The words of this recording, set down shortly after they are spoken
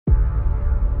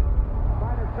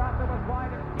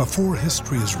Before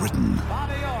history is written,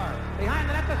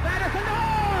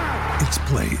 it's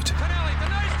played.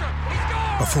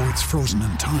 Before it's frozen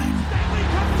in time,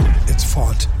 it's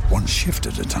fought one shift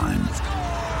at a time.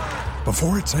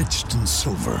 Before it's etched in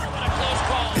silver,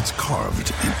 it's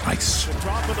carved in ice.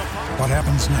 What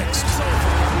happens next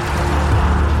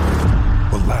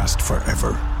will last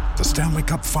forever. The Stanley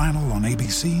Cup Final on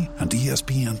ABC and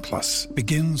ESPN Plus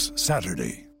begins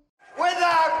Saturday.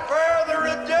 Without further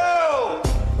ado!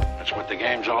 That's what the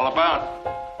game's all about.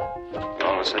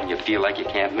 All of a sudden you feel like you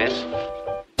can't miss.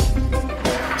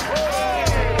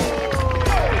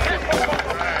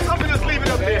 I'm gonna just leave it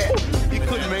up there. You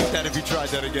couldn't make that if you tried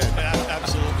that again.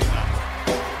 Absolutely not.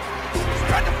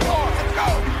 Spread the floor, let's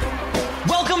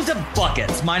go! Welcome to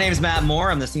Buckets. My name is Matt Moore.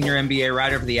 I'm the senior NBA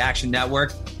writer for the Action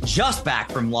Network. Just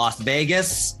back from Las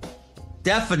Vegas.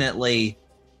 Definitely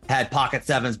had pocket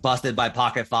sevens busted by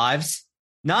pocket fives.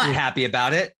 Not happy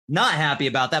about it. Not happy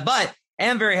about that, but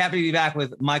am very happy to be back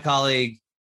with my colleague,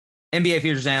 NBA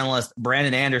futures analyst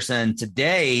Brandon Anderson.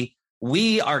 Today,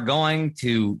 we are going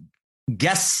to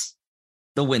guess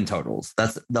the win totals.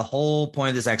 That's the whole point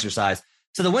of this exercise.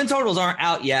 So the win totals aren't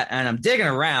out yet, and I'm digging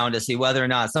around to see whether or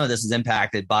not some of this is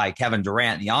impacted by Kevin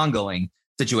Durant, the ongoing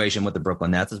situation with the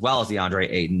Brooklyn Nets, as well as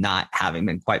DeAndre Ayton not having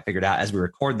been quite figured out as we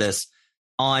record this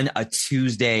on a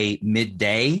Tuesday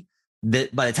midday. By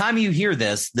the time you hear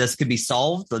this could be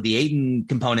solved. So the Ayton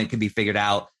component could be figured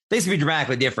out. Things could be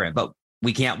dramatically different, but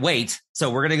we can't wait. So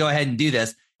we're going to go ahead and do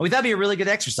this. We thought it'd be a really good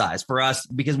exercise for us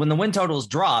because when the win totals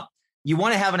drop, you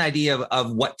want to have an idea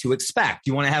of what to expect.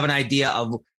 You want to have an idea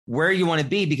of where you want to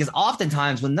be, because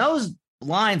oftentimes when those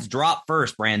lines drop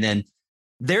first, Brandon,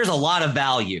 there's a lot of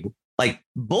value. Like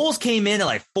Bulls came in at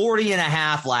like 40 and a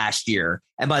half last year.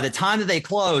 And by the time that they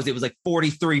closed, it was like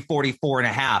 43, 44 and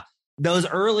a half. Those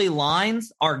early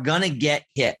lines are going to get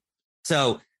hit.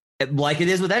 So like it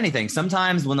is with anything,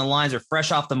 sometimes when the lines are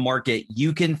fresh off the market,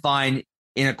 you can find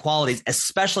inequalities,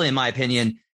 especially in my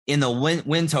opinion, in the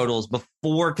win totals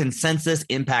before consensus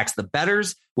impacts the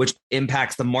bettors, which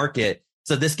impacts the market.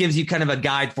 So this gives you kind of a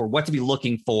guide for what to be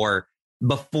looking for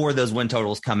before those win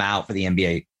totals come out for the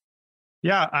NBA.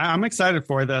 Yeah, I'm excited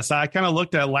for this. I kind of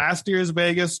looked at last year's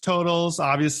Vegas totals.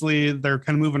 Obviously, they're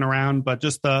kind of moving around, but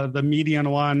just the median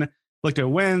one, looked at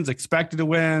wins, expected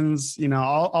wins,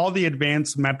 all the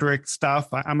advanced metric stuff.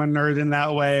 I'm a nerd in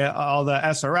that way. All the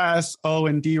SRS, O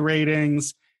and D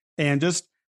ratings, and just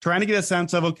trying to get a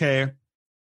sense of, okay,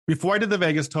 before I did the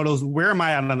Vegas totals, where am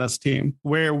I at on this team?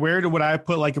 Where would I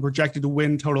put like a projected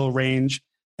win total range?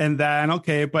 And then,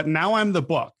 okay, but now I'm the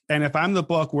book. And if I'm the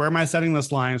book, where am I setting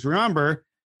this lines? Remember,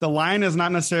 the line is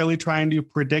not necessarily trying to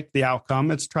predict the outcome.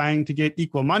 It's trying to get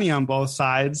equal money on both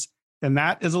sides. And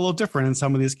that is a little different in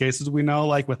some of these cases. We know,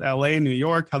 like with LA, New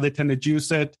York, how they tend to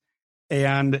juice it.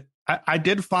 And I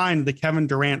did find the Kevin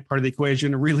Durant part of the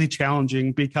equation really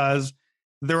challenging because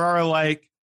there are like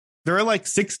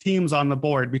 6 teams on the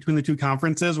board between the two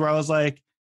conferences where I was like,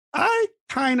 I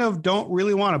kind of don't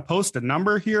really want to post a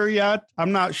number here yet.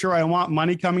 I'm not sure I want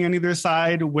money coming on either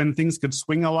side when things could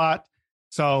swing a lot.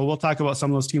 So we'll talk about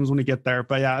some of those teams when we get there.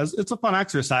 But yeah, it's a fun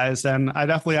exercise. And I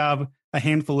definitely have a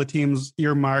handful of teams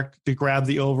earmarked to grab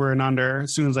the over and under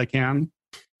as soon as I can.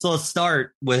 So let's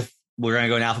start with, we're going to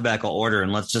go in alphabetical order,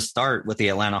 and let's just start with the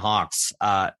Atlanta Hawks.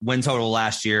 Win total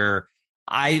last year.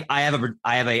 I have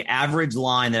a average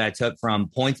line that I took from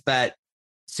PointsBet,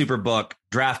 Superbook,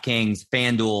 DraftKings,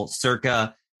 FanDuel,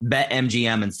 Circa,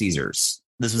 BetMGM, and Caesars.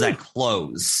 This was at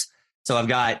close. So I've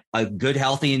got a good,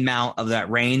 healthy amount of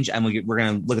that range, and we're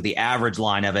going to look at the average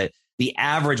line of it. The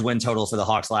average win total for the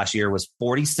Hawks last year was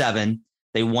 47.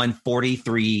 They won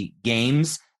 43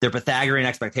 games. Their Pythagorean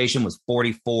expectation was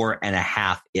 44 and a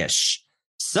half-ish.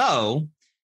 So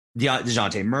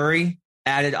DeJounte Murray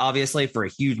added, obviously, for a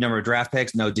huge number of draft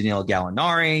picks. No Danilo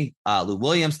Gallinari. Lou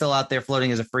Williams still out there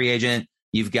floating as a free agent.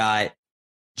 You've got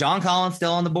John Collins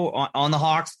still on the board, on the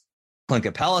Hawks. Clint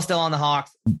Capella still on the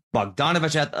Hawks.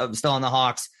 Bogdanovich still on the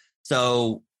Hawks.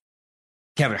 So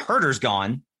Kevin Huerter's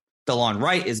gone. DeLon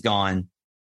Wright is gone.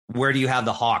 Where do you have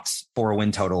the Hawks for a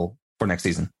win total for next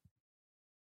season?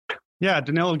 Yeah,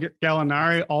 Danilo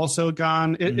Gallinari also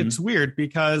gone. It's weird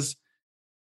because,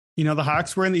 the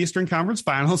Hawks were in the Eastern Conference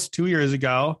Finals 2 years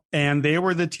ago, and they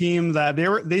were the team that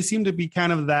they seemed to be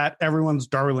kind of that everyone's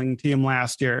darling team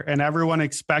last year. And everyone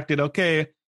expected, okay,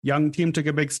 young team took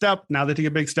a big step. Now they take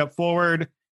a big step forward.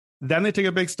 Then they take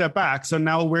a big step back. So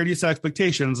now where do you set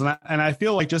expectations? And I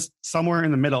feel like just somewhere in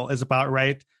the middle is about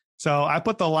right. So I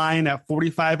put the line at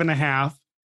 45 and a half.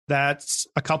 That's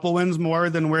a couple wins more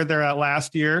than where they're at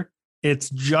last year. It's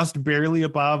just barely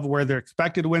above where their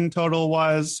expected win total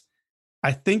was.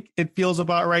 I think it feels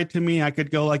about right to me. I could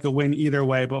go like a win either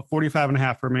way, but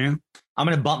 45.5 for me. I'm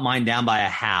going to bump mine down by a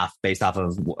half based off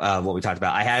of what we talked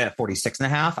about. I had it at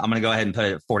 46.5. I'm going to go ahead and put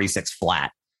it at 46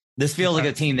 flat. This feels like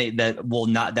a team that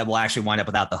will actually wind up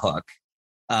without the hook.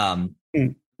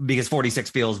 Because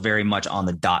 46 feels very much on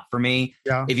the dot for me.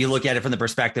 Yeah. If you look at it from the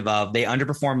perspective of they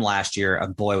underperformed last year,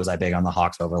 and boy, was I big on the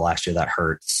Hawks over last year. That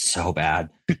hurt so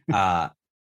bad.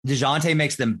 DeJounte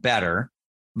makes them better,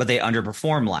 but they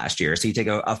underperformed last year. So you take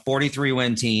a 43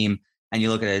 win team and you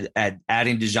look at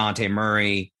adding DeJounte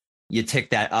Murray, you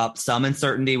tick that up, some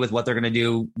uncertainty with what they're going to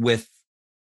do with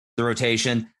the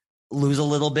rotation, lose a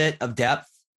little bit of depth.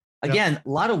 Again,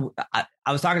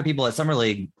 I was talking to people at Summer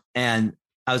League and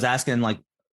I was asking like,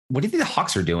 what do you think the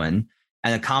Hawks are doing?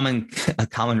 And a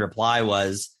common reply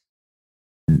was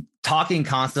talking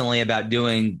constantly about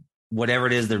doing whatever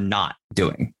it is they're not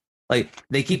doing. Like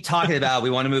they keep talking about, we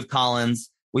want to move Collins.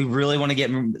 We really want to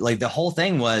get, like the whole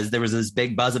thing was there was this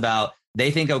big buzz about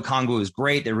they think Okongwu is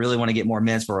great. They really want to get more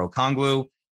minutes for Okongwu,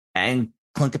 and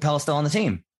Clint Capella's still on the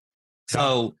team.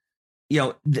 So,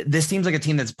 this seems like a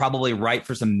team that's probably ripe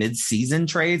for some mid-season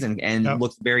trades and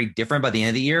looks very different by the end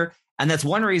of the year. And that's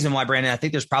one reason why, Brandon, I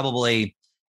think there's probably,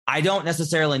 I don't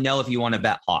necessarily know if you want to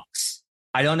bet Hawks.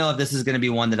 I don't know if this is going to be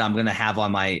one that I'm going to have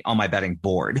on my betting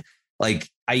board. Like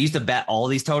I used to bet all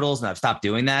these totals and I've stopped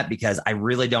doing that because I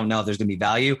really don't know if there's going to be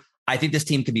value. I think this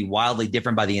team could be wildly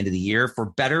different by the end of the year, for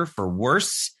better, for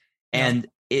worse. And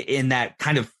in that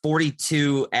kind of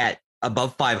 42 at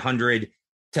above 500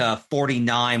 to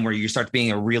 49, where you start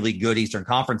being a really good Eastern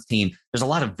Conference team, there's a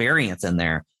lot of variance in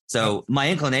there. So my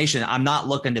inclination, I'm not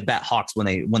looking to bet Hawks when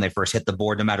they first hit the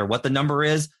board, no matter what the number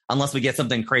is, unless we get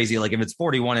something crazy. Like if it's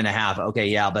 41.5, okay,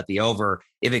 yeah, I'll bet the over.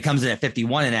 If it comes in at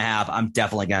 51.5, I'm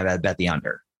definitely going to bet the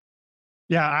under.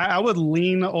 Yeah, I would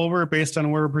lean over based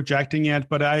on where we're projecting it,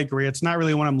 but I agree. It's not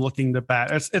really what I'm looking to bet.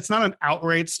 It's not an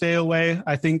outright stay away.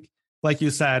 I think, like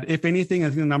you said, if anything, I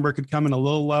think the number could come in a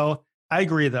little low. I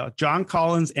agree, though. John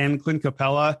Collins and Clint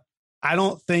Capella, I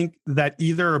don't think that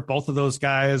either or both of those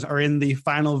guys are in the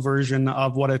final version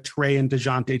of what a Trey and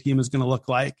DeJounte team is going to look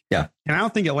like. Yeah. And I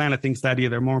don't think Atlanta thinks that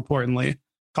either. More importantly,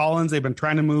 Collins, they've been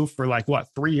trying to move for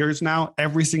 3 years now,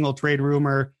 every single trade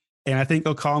rumor. And I think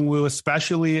Okongwu,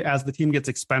 especially as the team gets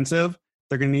expensive,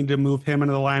 they're going to need to move him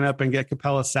into the lineup and get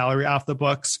Capella's salary off the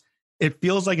books. It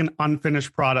feels like an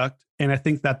unfinished product. And I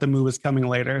think that the move is coming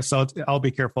later. So I'll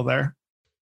be careful there.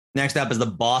 Next up is the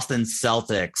Boston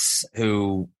Celtics,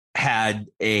 who had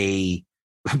did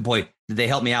they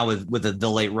help me out with the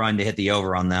late run to hit the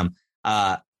over on them.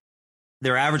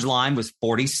 Their average line was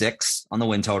 46 on the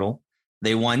win total.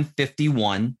 They won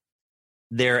 51.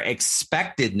 Their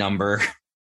expected number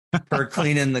per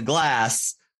cleaning the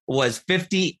glass was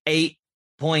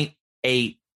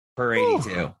 58.8 per 82.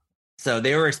 Ooh. So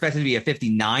they were expected to be a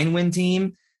 59 win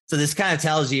team. So this kind of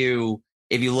tells you,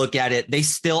 if you look at it, they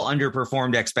still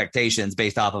underperformed expectations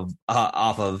based off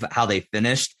of how they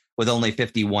finished with only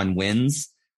 51 wins.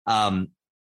 When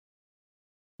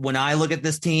I look at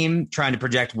this team trying to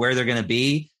project where they're going to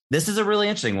be, this is a really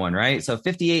interesting one, right? So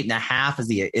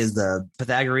 58.5 is the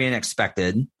Pythagorean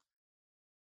expected.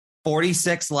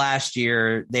 46 last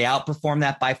year. They outperformed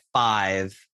that by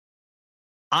 5.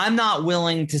 I'm not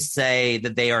willing to say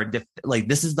that they are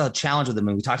this is the challenge with them.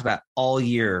 We talked about all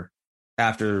year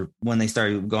after when they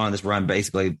started going on this run,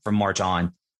 basically from March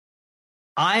on.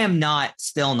 I am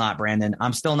still not, Brandon.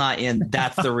 I'm still not in.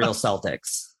 That's the real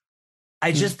Celtics.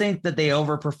 I just think that they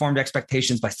overperformed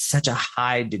expectations by such a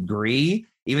high degree,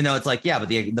 even though it's but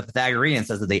the Pythagorean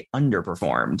says that they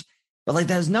underperformed. But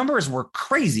those numbers were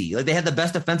crazy. They had the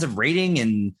best defensive rating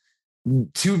in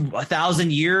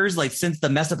 1,000 years, since the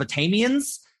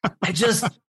Mesopotamians.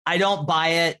 I don't buy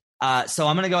it. So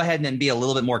I'm going to go ahead and be a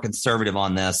little bit more conservative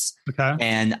on this. Okay.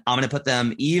 And I'm going to put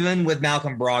them, even with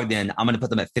Malcolm Brogdon, I'm going to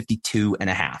put them at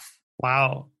 52.5.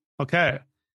 Wow. Okay.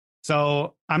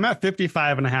 So I'm at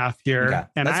 55.5 here. Okay.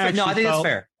 And I think that's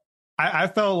fair. I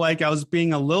felt like I was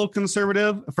being a little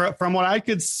conservative. From what I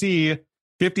could see,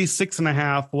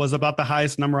 56.5 was about the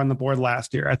highest number on the board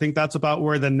last year. I think that's about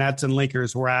where the Nets and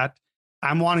Lakers were at.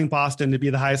 I'm wanting Boston to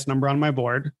be the highest number on my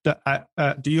board.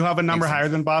 Do you have a number higher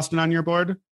than Boston on your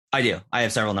board? I do. I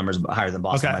have several numbers higher than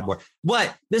Boston on my board.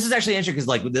 But this is actually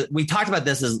interesting because we talked about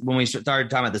this when we started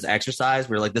talking about this exercise.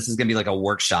 We were this is going to be a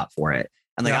workshop for it.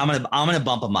 And I'm going to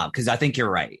bump them up because I think you're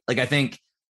right. I think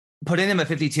putting them at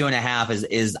 52.5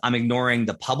 is I'm ignoring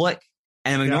the public.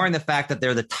 And I'm ignoring the fact that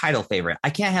they're the title favorite. I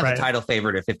can't have the title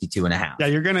favorite at 52.5. Yeah,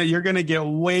 you're gonna get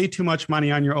way too much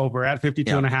money on your over at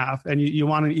 52.5, and you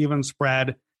want an even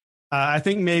spread. I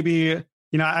think maybe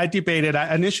I debated.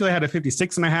 I initially had a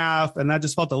 56.5, and that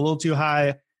just felt a little too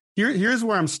high. Here's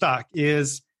where I'm stuck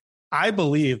is I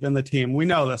believe in the team. We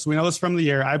know this from the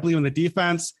year. I believe in the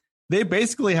defense. They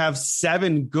basically have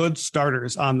 7 good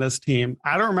starters on this team.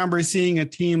 I don't remember seeing a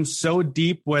team so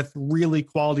deep with really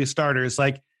quality starters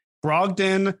like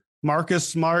Brogdon, Marcus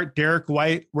Smart, Derek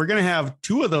White. We're going to have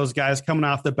 2 of those guys coming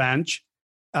off the bench,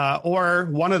 or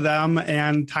one of them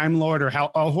and Time Lord or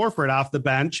Al Horford off the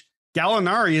bench.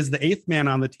 Gallinari is the 8th man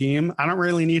on the team. I don't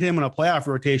really need him in a playoff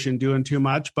rotation doing too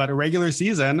much, but a regular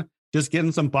season, just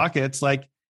getting some buckets. Like,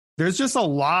 there's just a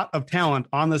lot of talent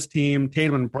on this team.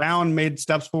 Tatum and Brown made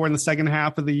steps forward in the second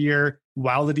half of the year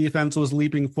while the defense was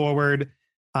leaping forward.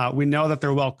 We know that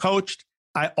they're well coached.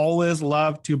 I always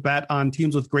love to bet on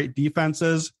teams with great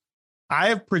defenses.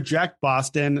 I project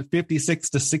Boston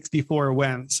 56-64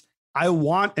 wins. I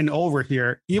want an over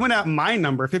here. Even at my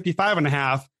number,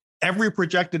 55.5, every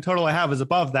projected total I have is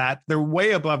above that. They're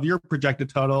way above your projected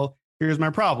total. Here's my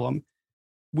problem.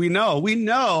 We know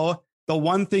the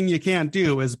one thing you can't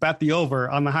do is bet the over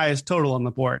on the highest total on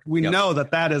the board. We know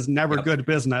that is never good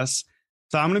business.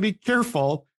 So I'm going to be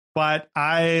careful, but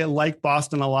I like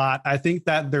Boston a lot. I think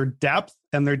that their depth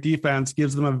and their defense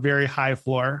gives them a very high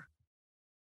floor.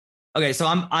 Okay, so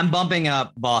I'm bumping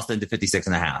up Boston to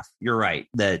 56.5. You're right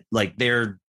that like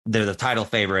they're the title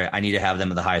favorite. I need to have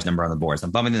them at the highest number on the board. So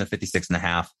I'm bumping them to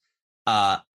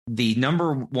 56.5. The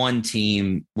number one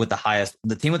team with the highest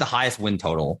win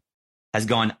total has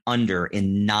gone under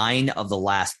in 9 of the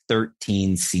last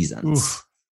 13 seasons. Oof.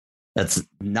 That's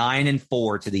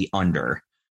 9-4 to the under.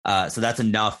 So that's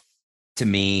enough to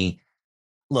me.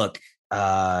 Look,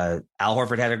 Al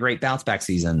Horford had a great bounce back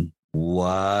season.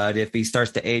 What if he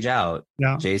starts to age out?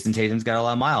 Yeah. Jason Tatum's got a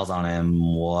lot of miles on him.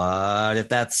 What if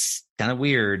that's kind of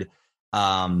weird?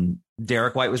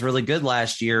 Derek White was really good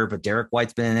last year, but Derek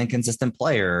White's been an inconsistent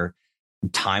player.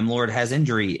 Time Lord has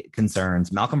injury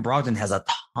concerns. Malcolm Brogdon has a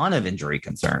ton of injury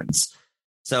concerns.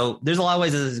 So there's a lot of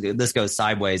ways this goes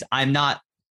sideways. I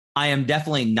am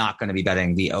definitely not going to be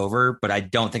betting the over, but I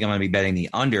don't think I'm going to be betting the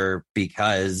under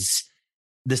because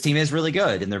this team is really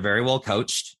good and they're very well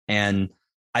coached. And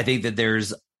I think that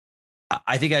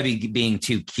I think I'd be being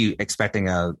too cute expecting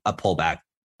a pullback,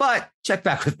 but check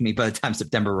back with me by the time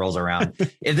September rolls around.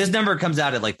 If this number comes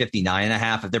out at like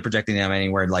 59.5, if they're projecting them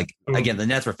anywhere, like again, the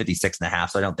Nets were 56.5,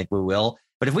 so I don't think we will.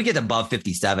 But if we get above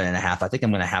 57.5, I think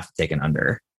I'm going to have to take an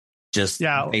under just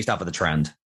based off of the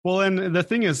trend. Well, and the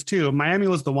thing is too, Miami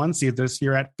was the 1 seed this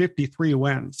year at 53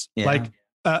 wins. Yeah. Like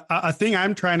a thing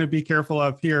I'm trying to be careful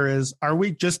of here is, are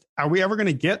we ever going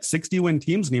to get 60-win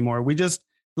teams anymore? We just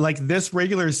like this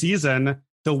regular season,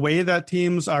 the way that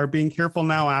teams are being careful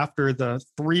now after the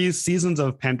 3 seasons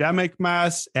of pandemic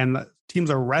mess and teams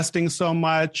are resting so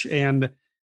much and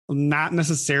not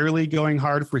necessarily going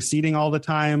hard for seeding all the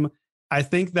time. I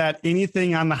think that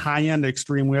anything on the high end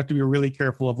extreme, we have to be really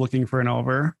careful of looking for an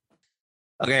over.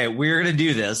 Okay, we're going to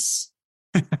do this.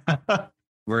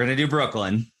 We're going to do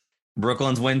Brooklyn.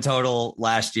 Brooklyn's win total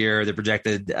last year, the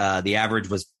projected, the average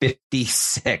was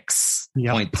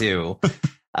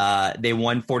 56.2. They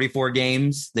won 44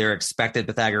 games. Their expected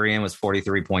Pythagorean was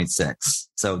 43.6.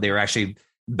 So they were actually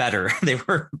better. They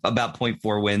were about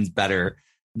 0.4 wins better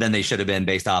than they should have been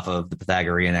based off of the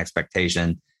Pythagorean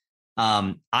expectation.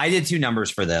 I did 2 numbers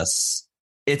for this.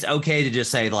 It's okay to just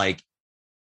say like,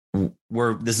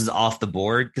 this is off the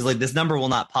board because like this number will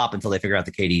not pop until they figure out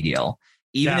the KD deal.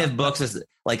 Even if Books is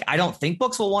like, I don't think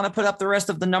Books will want to put up the rest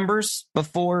of the numbers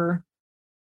before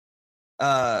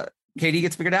KD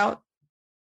gets figured out.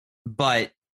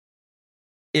 But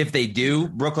if they do,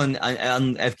 Brooklyn,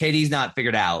 if KD's not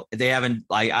figured out, if they haven't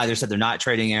like either said they're not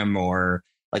trading him or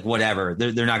like whatever,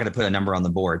 they're not going to put a number on the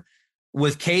board.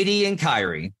 With KD and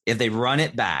Kyrie, if they run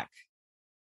it back,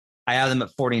 I have them at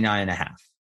 49.5.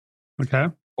 Okay.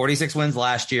 46 wins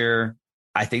last year.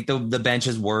 I think the bench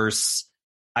is worse.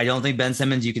 I don't think Ben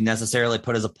Simmons you can necessarily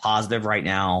put as a positive right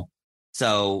now.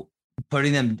 So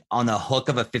putting them on the hook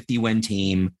of a 50-win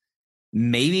team,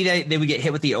 maybe they would get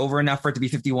hit with the over enough for it to be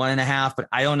 51.5, but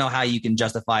I don't know how you can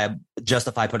justify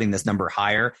putting this number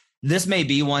higher. This may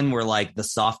be one where like the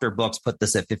softer books put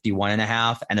this at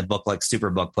 51.5 and a book like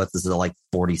Superbook puts this at like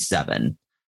 47.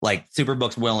 Like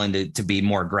Superbook's willing to be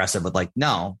more aggressive with like,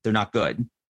 no, they're not good.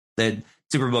 The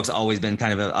Superbook's always been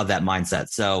kind of that mindset.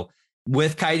 So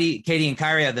with KD and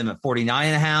Kyrie, I have them at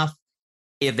 49.5.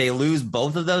 If they lose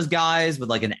both of those guys with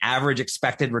like an average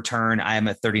expected return, I am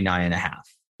at 39.5.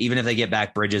 Even if they get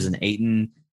back Bridges and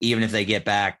Ayton, even if they get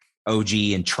back OG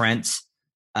and Trent,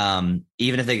 even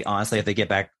if they get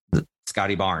back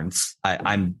Scotty Barnes,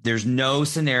 there's no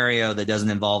scenario that doesn't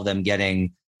involve them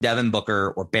getting Devin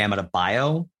Booker or Bam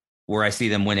Adebayo where I see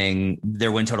them winning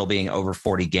their win total being over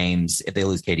 40 games if they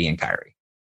lose KD and Kyrie.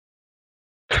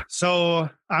 So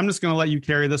I'm just going to let you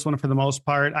carry this one for the most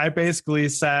part. I basically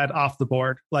said off the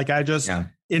board. Like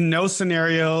in no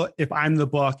scenario, if I'm the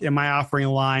book, am I offering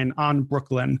a line on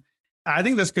Brooklyn? I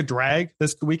think this could drag.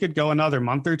 We could go another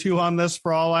month or two on this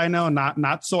for all I know.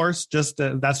 Not source.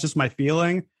 That's just my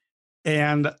feeling.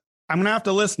 And I'm going to have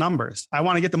to list numbers. I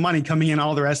want to get the money coming in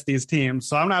all the rest of these teams.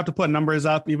 So I'm going to have to put numbers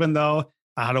up, even though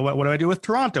what do I do with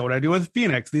Toronto? What do I do with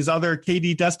Phoenix? These other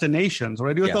KD destinations? What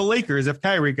do I do with the Lakers if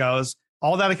Kyrie goes?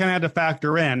 All that I kind of had to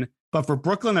factor in. But for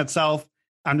Brooklyn itself,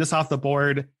 I'm just off the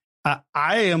board. I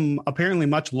am apparently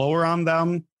much lower on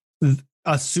them,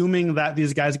 assuming that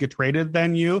these guys get traded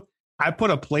than you. I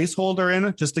put a placeholder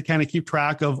in just to kind of keep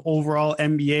track of overall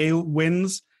NBA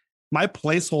wins. My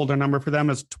placeholder number for them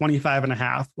is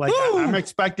 25.5. Like I'm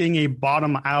expecting a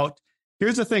bottom out.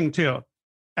 Here's the thing too.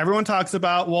 Everyone talks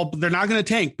about, well, they're not going to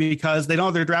tank because they don't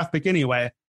have their draft pick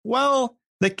anyway. Well,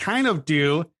 they kind of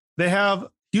do.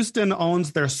 Houston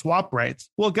owns their swap rights.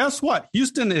 Well, guess what?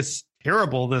 Houston is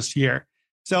terrible this year.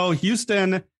 So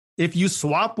Houston, if you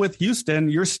swap with Houston,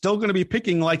 you're still going to be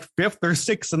picking like 5th or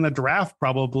 6th in the draft,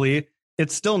 probably.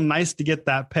 It's still nice to get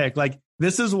that pick. Like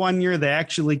this is one year they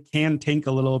actually can tank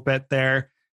a little bit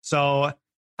there. So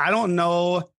I don't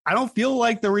know. I don't feel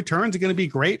like the returns are going to be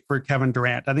great for Kevin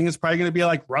Durant. I think it's probably going to be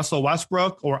like Russell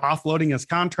Westbrook or offloading his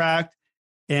contract.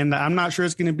 And I'm not sure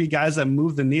it's going to be guys that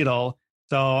move the needle.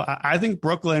 So I think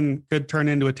Brooklyn could turn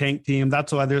into a tank team.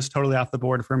 That's why they're totally off the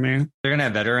board for me. They're going to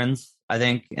have veterans, I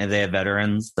think. And if they have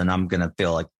veterans, then I'm going to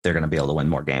feel like they're going to be able to win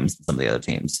more games than some of the other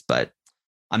teams. But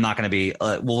I'm not going to be,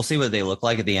 we'll see what they look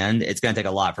like at the end. It's going to take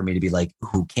a lot for me to be like,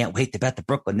 who can't wait to bet the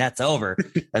Brooklyn Nets over.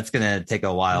 That's going to take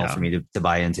a while for me to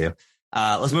buy into.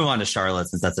 Let's move on to Charlotte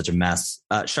since that's such a mess.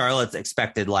 Charlotte's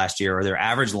expected last year, or their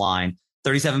average line,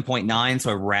 37.9,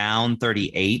 so around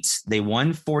 38. They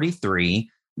won 43.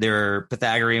 Their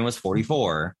Pythagorean was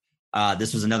 44.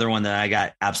 This was another one that I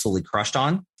got absolutely crushed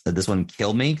on. So this one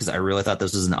killed me because I really thought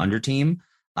this was an under team.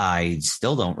 I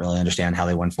still don't really understand how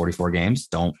they won 44 games.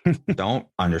 Don't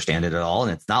understand it at all.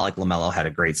 And it's not like LaMelo had a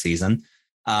great season.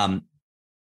 As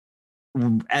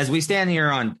we stand here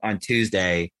on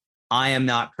Tuesday, I am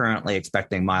not currently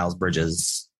expecting Miles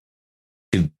Bridges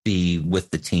to be with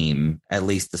the team, at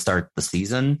least to start the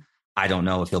season. I don't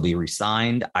know if he'll be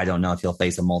re-signed. I don't know if he'll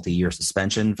face a multi-year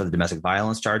suspension for the domestic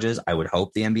violence charges. I would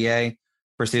hope the NBA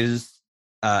pursues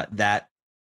that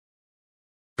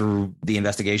through the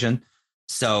investigation.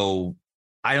 So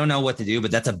I don't know what to do,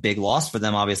 but that's a big loss for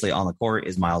them. Obviously, on the court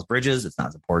is Miles Bridges. It's not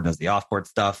as important as the off-court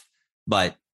stuff,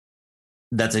 but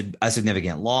that's a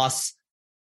significant loss.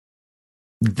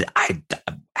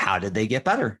 How did they get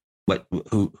better?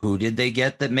 Who did they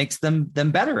get that makes them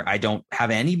better? I don't have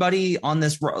anybody on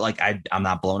this. Like I'm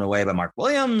not blown away by Mark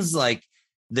Williams. Like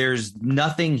there's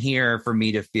nothing here for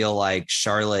me to feel like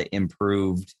Charlotte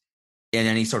improved in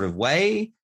any sort of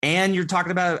way. And you're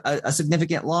talking about a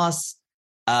significant loss.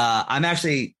 I'm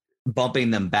actually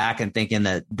bumping them back and thinking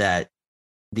that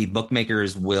the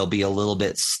bookmakers will be a little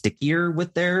bit stickier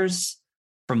with theirs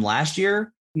from last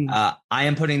year. I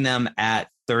am putting them at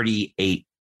 38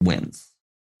 wins.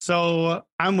 So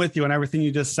I'm with you on everything you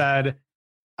just said.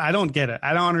 I don't get it.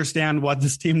 I don't understand what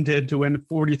this team did to win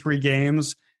 43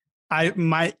 games.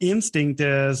 My instinct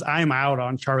is I'm out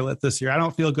on Charlotte this year. I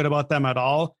don't feel good about them at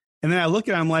all. And then I look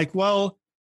at it, I'm like, well,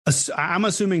 I'm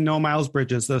assuming no Miles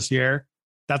Bridges this year.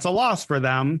 That's a loss for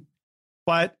them.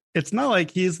 But it's not like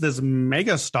he's this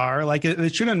mega star. Like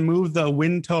it shouldn't move the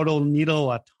win total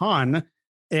needle a ton.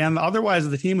 And otherwise,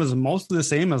 the team is mostly the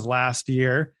same as last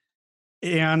year.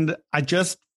 And I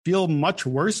just feel much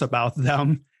worse about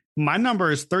them. My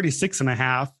number is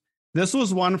 36.5. This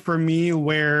was one for me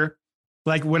where,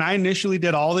 like, when I initially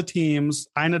did all the teams,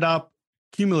 I ended up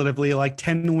cumulatively like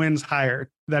 10 wins higher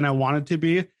than I wanted to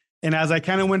be. And as I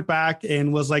kind of went back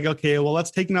and was like, okay, well, let's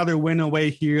take another win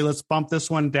away here. Let's bump this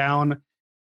one down.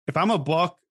 If I'm a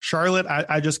book, Charlotte,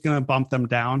 I just going to bump them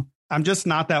down. I'm just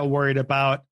not that worried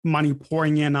about money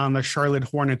pouring in on the Charlotte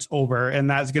Hornets over, and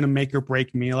that's going to make or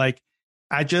break me. Like,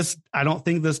 I don't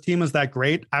think this team is that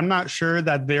great. I'm not sure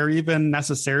that they're even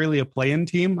necessarily a play-in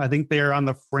team. I think they are on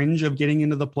the fringe of getting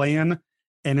into the play-in,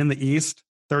 and in the East,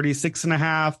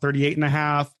 36.5,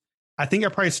 38.5. I think I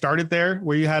probably started there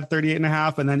where you had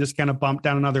 38.5 and then just kind of bumped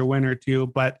down another win or two.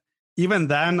 But even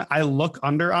then, I look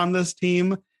under on this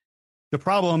team. The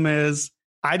problem is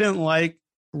I didn't like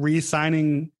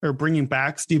re-signing or bringing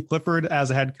back Steve Clifford as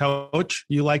a head coach.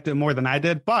 You liked it more than I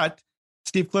did, but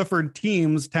Steve Clifford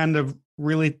teams tend to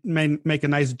really make a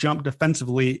nice jump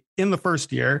defensively in the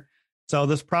first year. So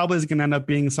this probably is going to end up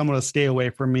being somewhat a stay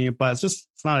away from me, but it's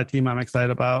not a team I'm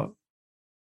excited about.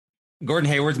 Gordon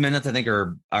Hayward's minutes, I think,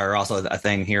 are also a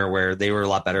thing here where they were a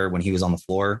lot better when he was on the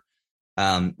floor.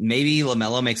 Maybe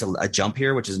LaMelo makes a jump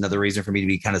here, which is another reason for me to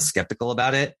be kind of skeptical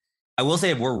about it. I will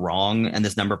say if we're wrong and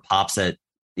this number pops at,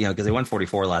 because they won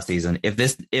 44 last season, if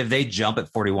they jump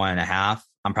at 41.5,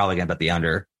 I'm probably going to bet the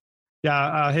under.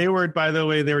 Yeah. Hayward, by the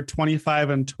way, they were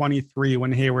 25-23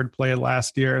 when Hayward played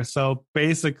last year. So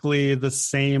basically the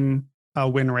same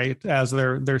win rate as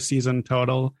their season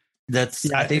total. I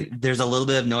think there's a little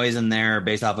bit of noise in there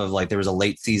based off of there was a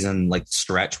late season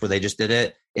stretch where they just did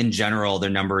it. In general, their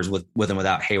numbers with and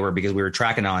without Hayward, because we were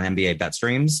tracking on NBA bet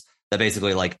streams that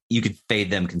basically you could fade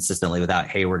them consistently without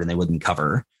Hayward and they wouldn't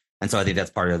cover. And so I think that's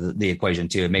part of the equation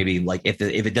too. Maybe if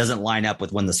it doesn't line up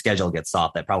with when the schedule gets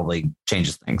soft, that probably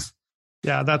changes things.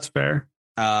 Yeah, that's fair.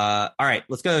 All right,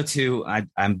 let's go to,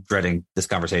 I'm dreading this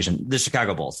conversation, the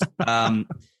Chicago Bulls. All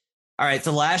right,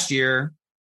 so last year,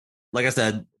 like I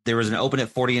said, there was an open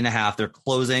at 40.5. Their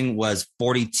closing was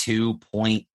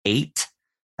 42.8.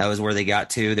 That was where they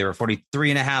got to. There were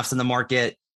 43.5s in the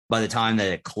market by the time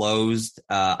that it closed.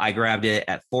 I grabbed it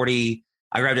at 40.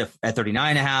 I grabbed it at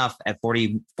 39.5, at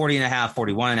 40.5,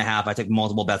 41.5. I took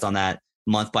multiple bets on that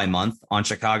month by month on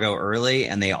Chicago early,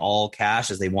 and they all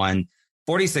cashed as they won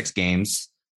 46 games.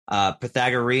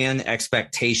 Pythagorean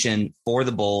expectation for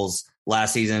the Bulls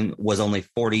last season was only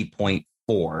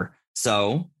 40.4.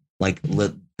 So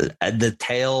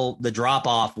the drop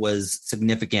off was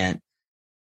significant.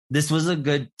 This was a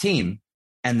good team,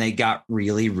 and they got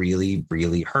really, really,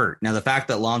 really hurt. Now, the fact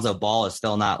that Lonzo Ball is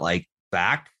still not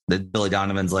back, that Billy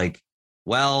Donovan's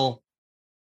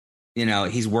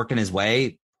he's working his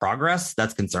way, progress,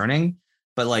 that's concerning.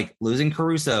 But losing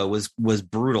Caruso was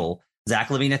brutal. Zach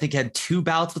LaVine, I think, had 2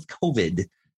 bouts with COVID.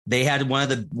 They had one of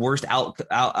the worst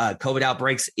COVID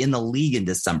outbreaks in the league in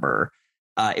December.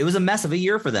 It was a mess of a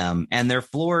year for them, and their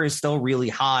floor is still really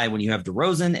high when you have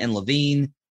DeRozan and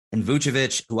LaVine and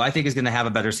Vucevic, who I think is going to have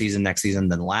a better season next season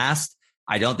than last.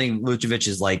 I don't think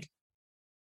Vucevic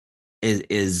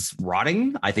is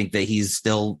rotting. I think that he's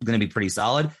still going to be pretty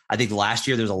solid. I think last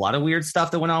year there's a lot of weird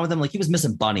stuff that went on with him. He was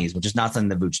missing bunnies, which is not something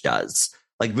that Vuce does.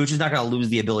 Vuce is not going to lose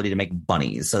the ability to make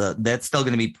bunnies. So that's still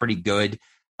going to be pretty good.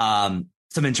 Some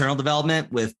internal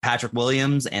development with Patrick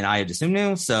Williams and Ayo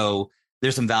Dosunmu. So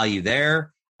there's some value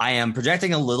there. I am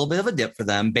projecting a little bit of a dip for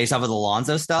them based off of the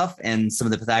Lonzo stuff and some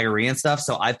of the Pythagorean stuff.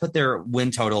 So I put their win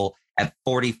total at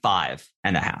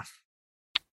 45.5.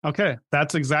 Okay.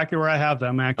 That's exactly where I have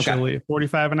them, actually. Okay.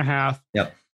 45.5.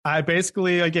 Yep. I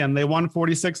basically, again, they won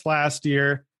 46 last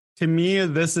year. To me,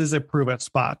 this is a prove it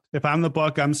spot. If I'm the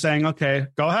book, I'm saying, okay,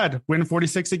 go ahead, win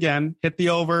 46 again, hit the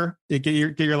over, get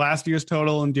your last year's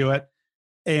total and do it.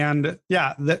 And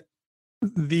yeah,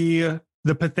 the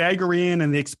Pythagorean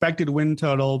and the expected win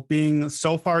total being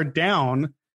so far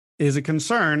down is a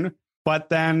concern, but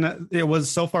then it was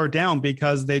so far down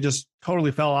because they just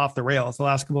totally fell off the rails the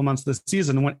last couple of months of this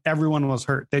season when everyone was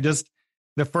hurt.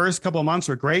 The first couple of months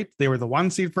were great. They were the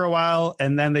 1 seed for a while,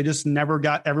 and then they just never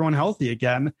got everyone healthy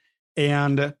again.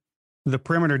 And the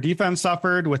perimeter defense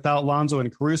suffered without Lonzo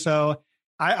and Caruso.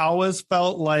 I always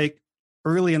felt like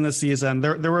early in the season,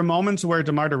 there were moments where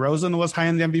DeMar DeRozan was high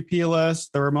on the MVP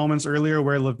list. There were moments earlier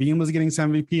where LaVine was getting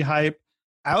some MVP hype.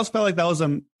 I always felt like that was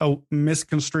a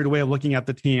misconstrued way of looking at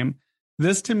the team.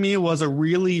 This, to me, was a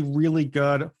really, really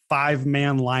good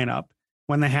 5-man lineup.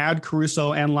 When they had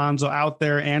Caruso and Lonzo out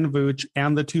there and Vooch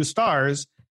and the 2 stars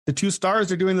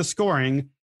are doing the scoring.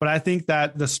 But I think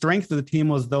that the strength of the team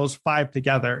was those 5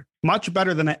 together, much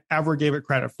better than I ever gave it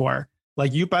credit for.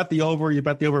 You bet the over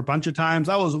a bunch of times.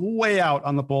 I was way out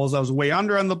on the Bulls. I was way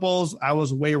under on the Bulls. I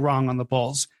was way wrong on the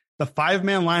Bulls. The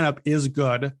 5-man lineup is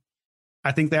good.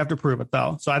 I think they have to prove it,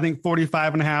 though. So I think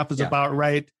 45.5 is about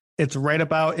right. It's right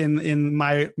about in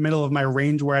my middle of my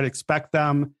range where I'd expect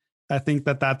them. I think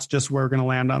that's just where we're going to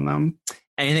land on them.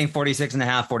 Anything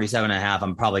 46.5, 47.5,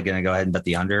 I'm probably going to go ahead and bet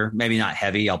the under. Maybe not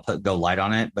heavy. I'll go light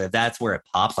on it. But if that's where it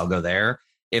pops, I'll go there.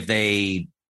 If they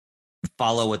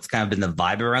follow what's kind of been the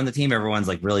vibe around the team, everyone's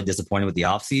really disappointed with the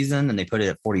offseason, and they put it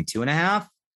at 42.5.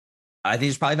 I think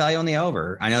there's probably value on the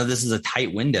over. I know this is a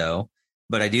tight window,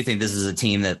 but I do think this is a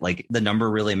team that the number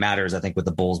really matters, I think, with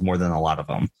the Bulls more than a lot of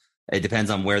them. It depends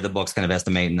on where the books kind of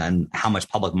estimate and how much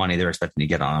public money they're expecting to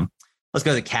get on them. Let's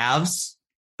go to the Cavs,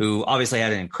 who obviously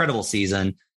had an incredible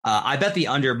season. I bet the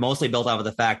under mostly built off of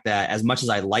the fact that as much as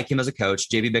I like him as a coach,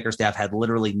 JB Bickerstaff had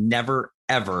literally never,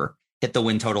 ever hit the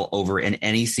win total over in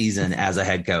any season as a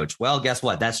head coach. Well, guess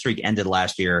what? That streak ended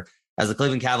last year as the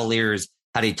Cleveland Cavaliers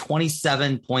had a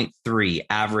 27.3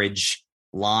 average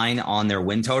line on their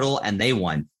win total, and they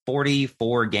won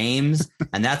 44 games.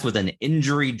 And that's with an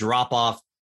injury drop-off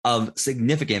of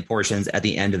significant portions at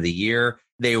the end of the year.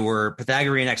 they were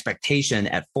Pythagorean expectation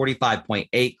at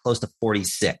 45.8, close to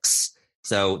 46.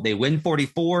 So they win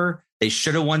 44. They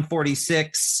should have won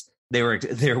 46.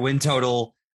 Their win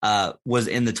total was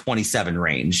in the 27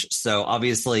 range. So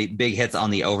obviously big hits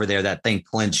on the over there. That thing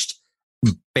clinched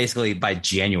basically by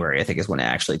January, I think is when it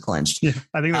actually clinched. Yeah,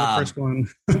 I think that was the first one.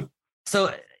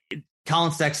 So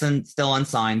Colin Sexton still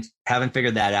unsigned. Haven't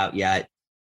figured that out yet.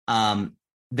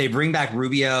 They bring back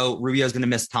Rubio. Rubio's going to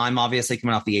miss time, obviously,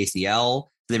 coming off the ACL.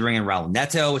 They bring in Raul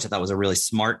Neto, which I thought was a really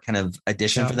smart kind of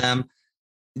addition for them.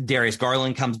 Darius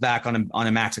Garland comes back on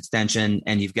a max extension,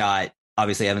 and you've got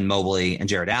obviously Evan Mobley and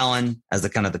Jared Allen as the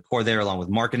kind of the core there, along with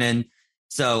Markkanen.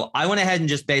 So I went ahead and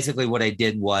just basically what I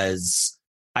did was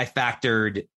I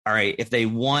factored, all right, if they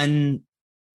won,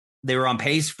 they were on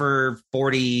pace for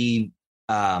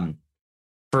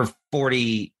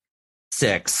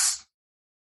 46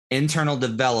 internal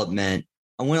development.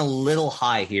 I went a little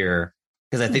high here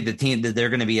because I think the team that they're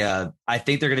going to be a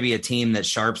team that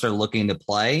Sharps are looking to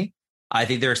play. I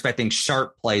think they're expecting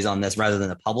sharp plays on this rather than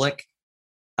the public.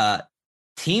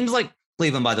 Teams like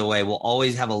Cleveland, by the way, will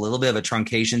always have a little bit of a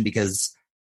truncation because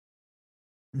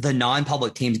the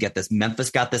non-public teams get this. Memphis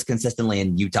got this consistently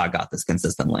and Utah got this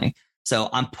consistently. So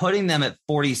I'm putting them at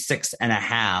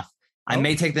 46.5. I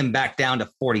may take them back down to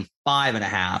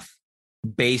 45.5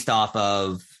 based off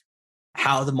of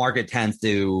how the market tends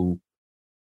to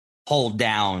hold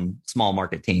down small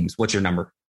market teams. What's your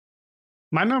number?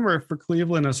 My number for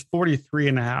Cleveland is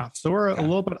 43.5. So we're a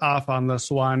little bit off on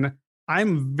this one.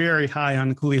 I'm very high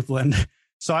on Cleveland.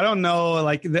 So I don't know,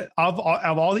 like of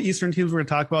all the Eastern teams we're going to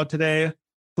talk about today,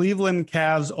 Cleveland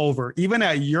Cavs over. Even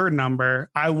at your number,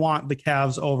 I want the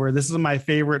Cavs over. This is my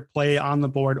favorite play on the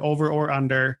board, over or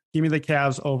under. Give me the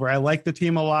Cavs over. I like the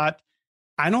team a lot.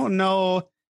 I don't know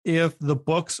if the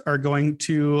books are going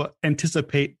to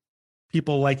anticipate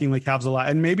people liking the Cavs a lot.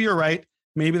 And maybe you're right.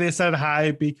 Maybe they set it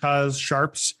high because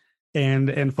sharps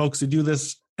and folks who do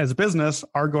this as a business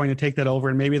are going to take that over.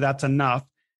 And maybe that's enough.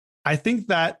 I think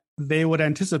that they would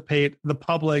anticipate the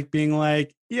public being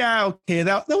like, yeah, okay,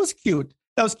 that was cute.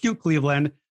 That was cute,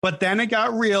 Cleveland. But then it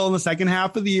got real in the second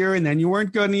half of the year, and then you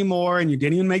weren't good anymore, and you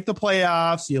didn't even make the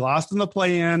playoffs. You lost in the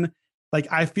play-in. Like,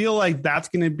 I feel like that's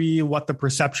going to be what the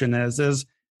perception is,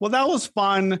 well, that was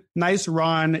fun. Nice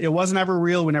run. It wasn't ever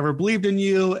real. We never believed in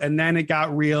you. And then it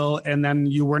got real, and then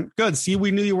you weren't good. See,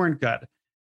 we knew you weren't good.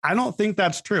 I don't think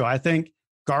that's true. I think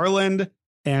Garland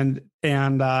and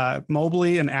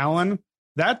Mobley and Allen,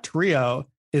 that trio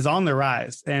is on the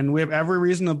rise. And we have every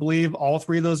reason to believe all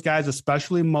three of those guys,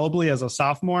 especially Mobley as a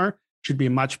sophomore, should be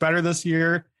much better this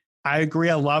year. I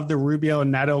agree. I love the Rubio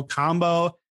and Neto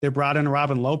combo. They brought in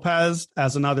Robin Lopez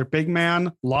as another big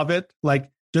man. Love it.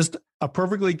 Like, just a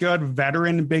perfectly good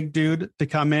veteran big dude to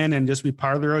come in and just be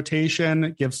part of the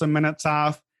rotation, give some minutes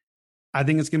off. I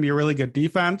think it's going to be a really good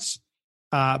defense.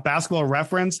 Basketball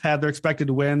Reference had their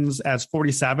expected wins as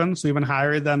 47, so even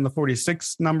higher than the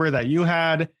 46 number that you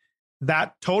had.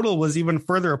 That total was even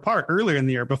further apart earlier in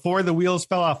the year. Before the wheels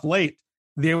fell off late,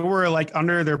 they were like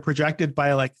under their projected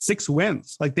by like 6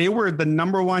 wins. Like, they were the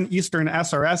number one Eastern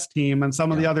SRS team and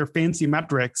some of the other fancy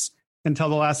metrics until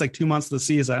the last like 2 months of the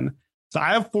season. So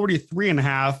I have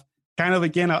 43.5, kind of,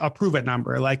 again, a prove it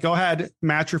number. Like, go ahead,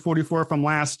 match your 44 from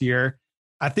last year.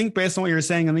 I think based on what you're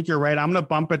saying, I think you're right. I'm going to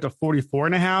bump it to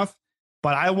 44.5,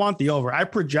 but I want the over. I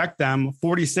project them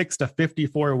 46 to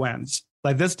 54 wins.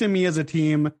 Like, this to me is a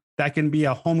team that can be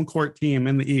a home court team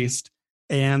in the East.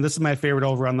 And this is my favorite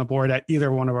over on the board at either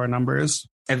one of our numbers.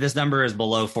 If this number is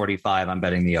below 45, I'm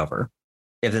betting the over.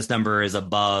 If this number is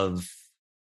above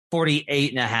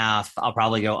 48.5, I'll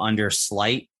probably go under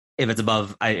slight. If it's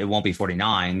above, it won't be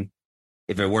 49.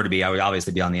 If it were to be, I would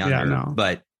obviously be on the under. Yeah, no.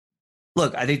 But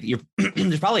look, I think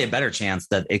there's probably a better chance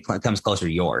that it comes closer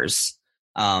to yours.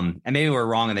 And maybe we're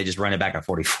wrong and they just run it back at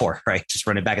 44, right? Just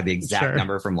run it back at the exact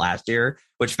number from last year,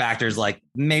 which factors like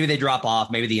maybe they drop off,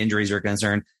 maybe the injuries are a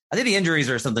concern. I think the injuries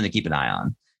are something to keep an eye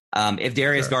on. If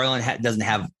Darius Garland doesn't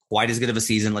have quite as good of a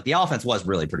season, like the offense was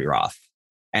really pretty rough.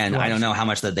 And I don't know how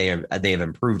much that they have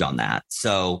improved on that.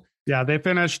 So yeah, they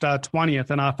finished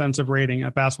 20th in offensive rating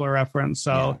at Basketball Reference.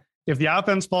 So if the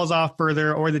offense falls off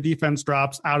further or the defense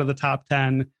drops out of the top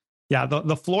 10,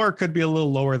 the floor could be a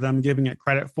little lower than I'm giving it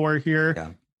credit for here.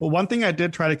 Yeah. But one thing I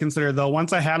did try to consider, though,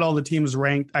 once I had all the teams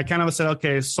ranked, I kind of said,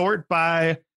 okay, sort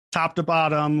by top to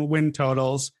bottom win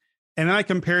totals. And then I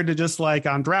compared to just like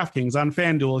on DraftKings, on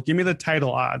FanDuel, give me the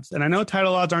title odds. And I know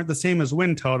title odds aren't the same as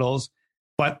win totals,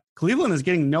 but Cleveland is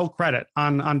getting no credit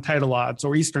on title odds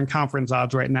or Eastern Conference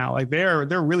odds right now. Like, they're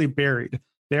really buried.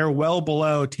 They're well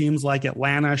below teams like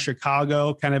Atlanta,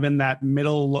 Chicago, kind of in that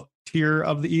middle tier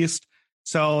of the East.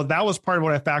 So that was part of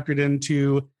what I factored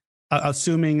into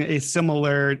assuming a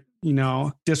similar,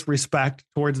 disrespect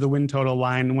towards the win total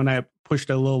line when I pushed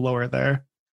it a little lower there.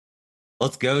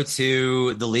 Let's go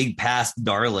to the league pass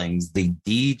darlings, the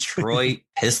Detroit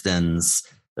Pistons.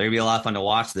 They're going to be a lot of fun to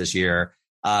watch this year.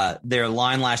 Their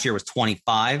line last year was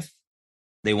 25.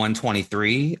 They won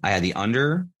 23. I had the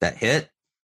under that hit.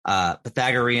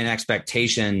 Pythagorean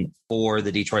expectation for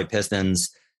the Detroit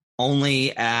Pistons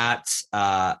only at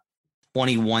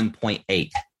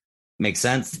 21.8. Makes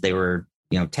sense. They were,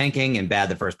 tanking and bad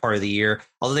the first part of the year,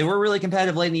 although they were really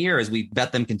competitive late in the year as we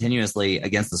bet them continuously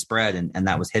against the spread, and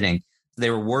that was hitting. They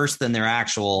were worse than their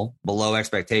actual below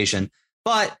expectation,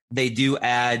 but they do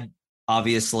add,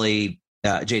 obviously,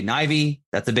 Jaden Ivey.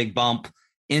 That's a big bump.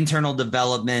 Internal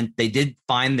development. They did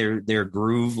find their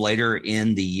groove later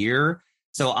in the year.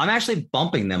 So I'm actually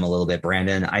bumping them a little bit,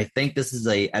 Brandon. I think this is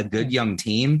a good young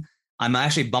team. I'm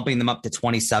actually bumping them up to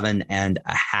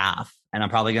 27.5, and I'm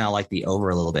probably going to like the over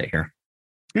a little bit here.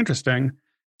 Interesting.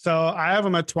 So I have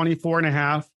them at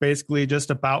 24.5, basically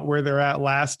just about where they're at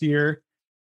last year.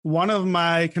 One of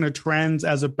my kind of trends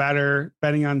as a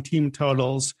betting on team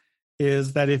totals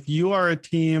is that if you are a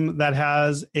team that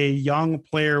has a young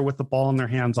player with the ball in their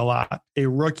hands a lot, a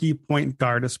rookie point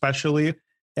guard especially,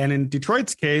 and in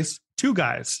Detroit's case, two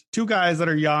guys that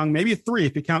are young, maybe three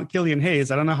if you count Killian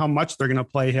Hayes. I don't know how much they're going to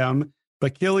play him,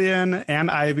 but Killian and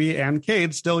Ivy and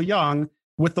Cade still young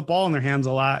with the ball in their hands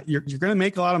a lot. You're going to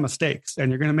make a lot of mistakes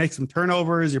and you're going to make some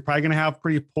turnovers. You're probably going to have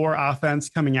pretty poor offense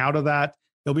coming out of that.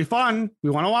 It'll be fun. We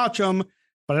want to watch them,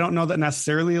 but I don't know that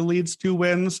necessarily leads to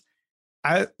wins.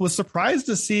 I was surprised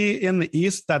to see in the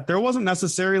East that there wasn't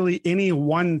necessarily any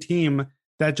one team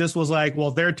that just was like,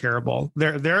 well, they're terrible.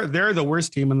 They're the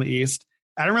worst team in the East.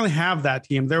 I don't really have that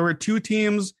team. There were two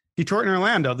teams, Detroit and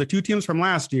Orlando, the two teams from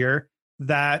last year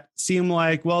that seem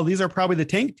like, well, these are probably the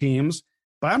tank teams,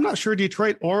 but I'm not sure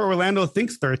Detroit or Orlando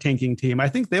thinks they're a tanking team. I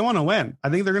think they want to win. I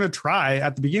think they're going to try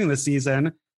at the beginning of the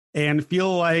season and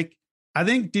feel like, I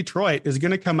think Detroit is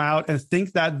going to come out and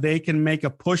think that they can make a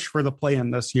push for the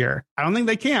play-in this year. I don't think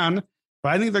they can,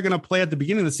 but I think they're going to play at the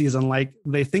beginning of the season like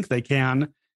they think they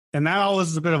can. And that always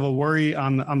is a bit of a worry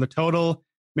on the total.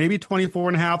 Maybe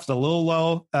 24.5 is a little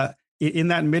low. In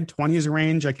that mid-20s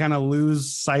range, I kind of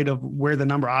lose sight of where the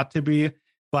number ought to be,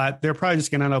 but they're probably just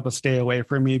going to end up a stay away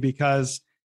for me because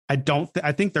I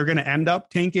think they're going to end up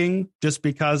tanking just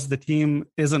because the team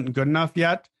isn't good enough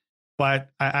yet. But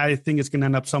I think it's going to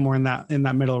end up somewhere in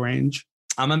that middle range.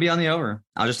 I'm going to be on the over.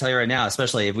 I'll just tell you right now,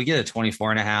 especially if we get a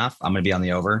 24.5, I'm going to be on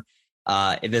the over.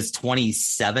 If it's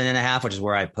 27.5, which is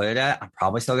where I put it at, I'm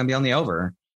probably still going to be on the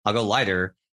over. I'll go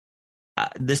lighter.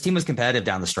 This team was competitive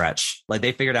down the stretch. Like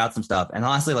they figured out some stuff. And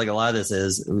honestly, like a lot of this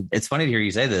it's funny to hear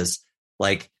you say this.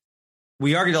 Like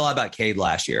we argued a lot about Cade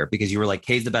last year because you were like,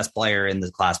 Cade's the best player in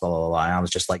the class, blah, blah, blah. And I was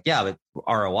just like, yeah, but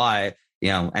ROI,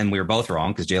 and we were both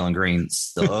wrong because Jalen Green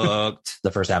sucked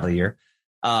the first half of the year.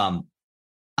 I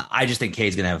just think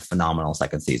Cade's going to have a phenomenal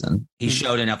second season. He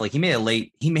showed enough. Like he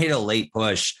made a late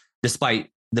push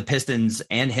despite the Pistons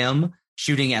and him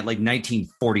shooting at like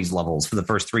 1940s levels for the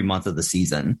first 3 months of the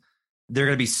season. They're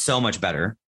going to be so much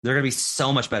better. They're going to be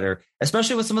so much better,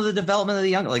 especially with some of the development of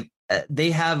the young. Like they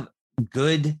have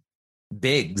good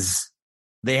bigs.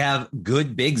 They have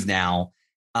good bigs now.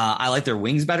 I like their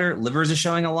wings better. Livers is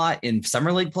showing a lot in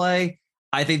summer league play.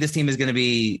 I think this team is going to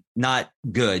be not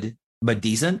good, but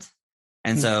decent.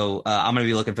 And so I'm going to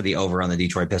be looking for the over on the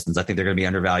Detroit Pistons. I think they're going to be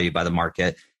undervalued by the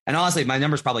market. And honestly, my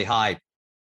number's probably high.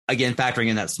 Again, factoring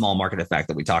in that small market effect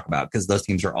that we talk about, because those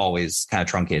teams are always kind of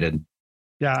truncated.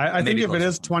 Yeah, I think if it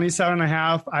is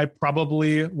 27.5, I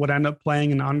probably would end up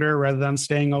playing an under rather than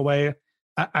staying away.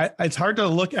 It's hard to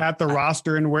look at the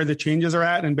roster and where the changes are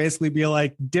at and basically be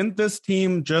like, didn't this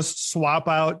team just swap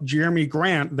out Jeremy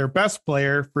Grant, their best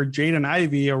player, for Jaden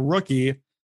Ivey, a rookie?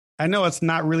 I know it's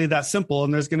not really that simple,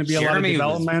 and there's going to be a lot of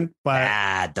development. But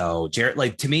bad though,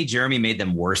 to me, Jeremy made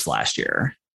them worse last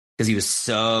year because he was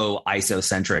so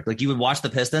ISO-centric. Like you would watch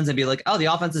the Pistons and be like, oh, the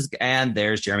offense is, and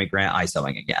there's Jeremy Grant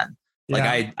ISOing again.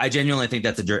 Like I genuinely think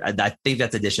that's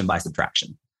addition by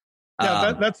subtraction.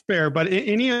 Yeah, that's fair. But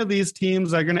any of these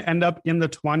teams are going to end up in the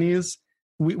 20s.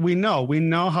 We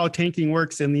know how tanking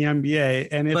works in the NBA.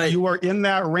 And if you are in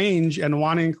that range and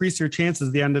want to increase your chances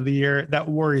at the end of the year, that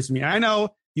worries me. I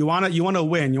know you want to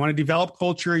win. You want to develop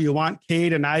culture. You want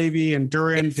Cade and Ivy and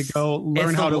Duran to go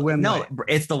learn how to win. No,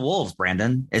 it's the Wolves,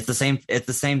 Brandon. It's the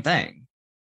same thing.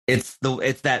 It's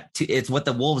what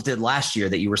the Wolves did last year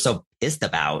that you were so pissed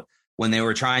about when they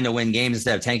were trying to win games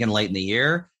instead of tanking late in the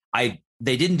year.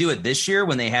 They didn't do it this year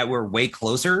when were way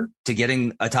closer to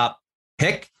getting a top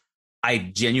pick. I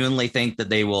genuinely think that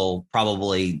they will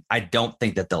probably, I don't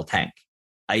think that they'll tank.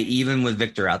 Even with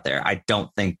Victor out there, I don't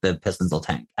think the Pistons will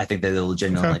tank. I think that they'll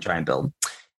genuinely try and build.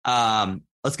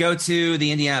 Let's go to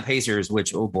the Indiana Pacers,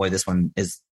 which, oh boy, this one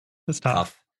is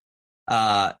tough.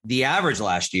 The average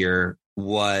last year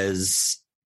was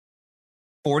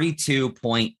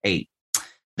 42.8.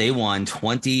 They won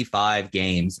 25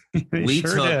 games. We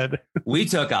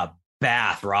took a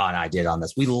bath, Raw and I did on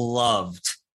this. We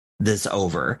loved this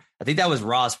over. I think that was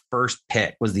Raw's first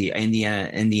pick, was the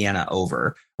Indiana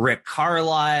over. Rick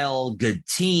Carlisle, good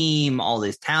team, all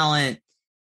this talent,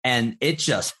 and it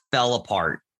just fell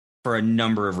apart for a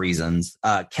number of reasons.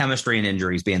 Chemistry and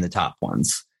injuries being the top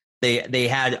ones. They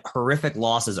had horrific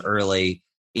losses early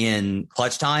in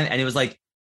clutch time, and it was like,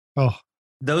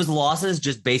 those losses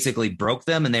just basically broke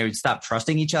them, and they would stop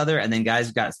trusting each other. And then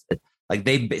guys got like,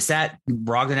 they sat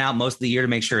Brogdon out most of the year to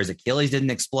make sure his Achilles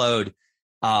didn't explode.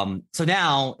 So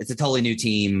now it's a totally new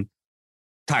team.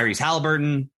 Tyrese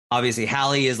Halliburton, obviously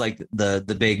Hallie is like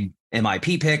the big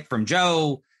MIP pick from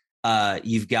Joe.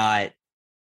 You've got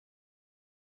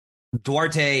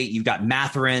Duarte, you've got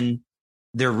Mathurin.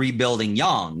 They're rebuilding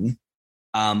young.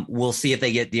 We'll see if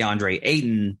they get DeAndre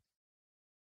Ayton.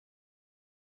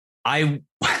 I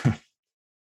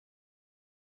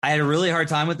had a really hard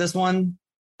time with this one.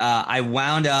 I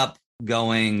wound up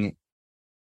going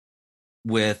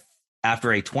with,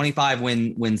 after a 25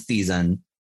 win season,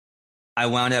 I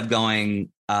wound up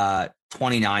going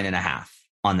 29.5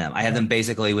 on them. I had them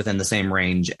basically within the same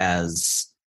range as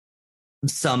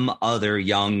some other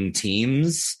young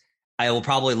teams. I will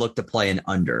probably look to play an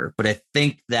under, but I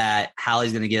think that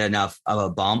Hallie's going to get enough of a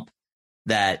bump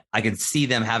that I can see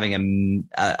them having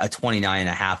a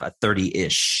 29.5, a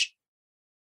 30-ish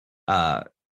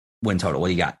win total. What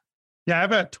do you got? Yeah, I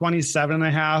have at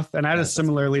 27.5, and I had a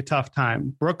similarly tough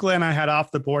time. Brooklyn, I had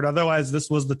off the board. Otherwise, this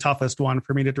was the toughest one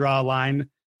for me to draw a line.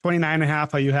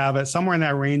 29.5, how you have it. Somewhere in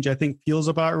that range, I think feels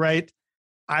about right.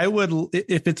 I would,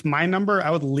 if it's my number,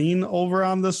 I would lean over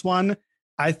on this one.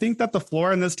 I think that the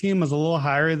floor in this team is a little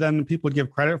higher than people would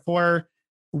give credit for.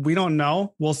 We don't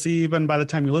know. We'll see even by the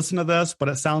time you listen to this, but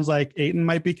it sounds like Ayton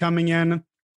might be coming in.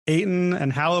 Ayton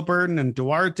and Halliburton and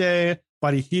Duarte,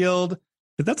 Buddy Hield.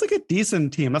 But that's like a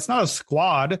decent team. That's not a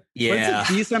squad. Yeah. But it's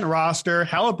a decent roster.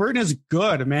 Halliburton is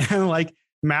good, man. Like,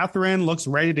 Mathurin looks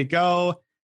ready to go.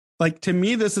 Like, to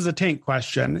me, this is a tank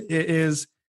question. Is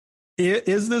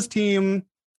this team,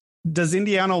 does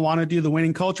Indiana want to do the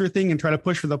winning culture thing and try to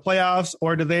push for the playoffs?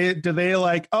 Or do they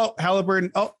like, oh,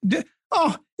 Halliburton,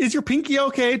 is your pinky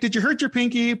okay? Did you hurt your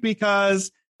pinky?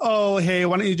 Because, oh, hey,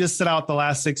 why don't you just sit out the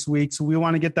last 6 weeks? We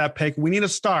want to get that pick. We need a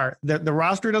star. The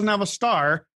roster doesn't have a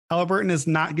star. Halliburton is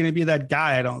not going to be that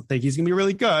guy, I don't think. He's going to be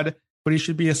really good, but he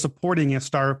should be a supporting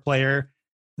star player.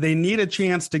 They need a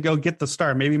chance to go get the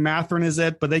star. Maybe Mathurin is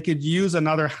it, but they could use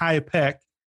another high pick.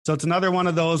 So it's another one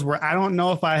of those where I don't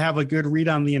know if I have a good read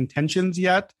on the intentions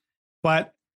yet,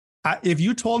 but if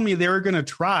you told me they were going to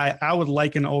try, I would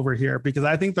like an over here, because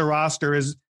I think the roster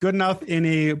is good enough in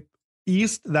a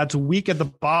East that's weak at the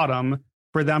bottom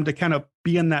for them to kind of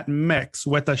be in that mix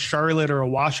with a Charlotte or a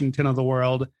Washington of the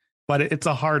world. But it's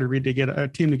a hard read to get a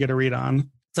team to get a read on.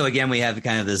 So again, we have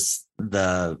kind of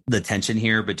the tension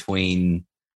here between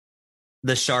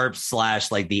the sharps /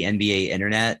 like the NBA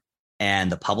internet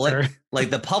and the public. Sure. Like,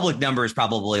 the public number is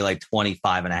probably like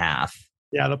 25.5.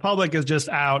 Yeah, the public is just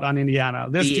out on Indiana.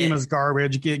 This team is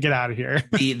garbage. Get out of here.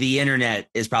 The internet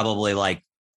is probably like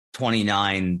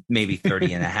 29, maybe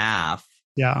 30.5.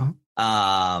 Yeah.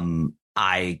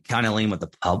 I kind of lean with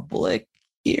the public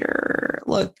here.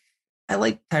 Look, I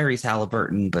like Tyrese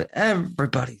Halliburton, but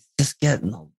everybody's just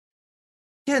getting a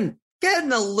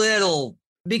little,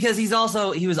 because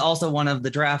he was also one of the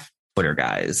draft Twitter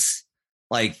guys.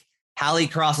 Like, Hallie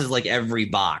crosses like every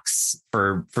box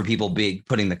for people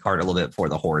putting the cart a little bit before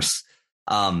the horse.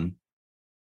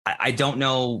 I don't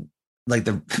know, like,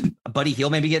 the Buddy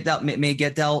Hield may get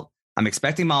dealt. I'm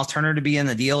expecting Miles Turner to be in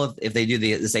the deal if they do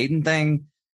this Ayton thing.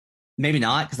 Maybe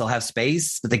not, because they'll have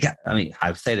space, but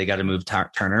I say they got to move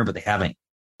Turner, but they haven't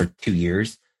for 2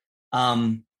 years.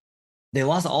 They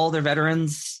lost all their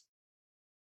veterans.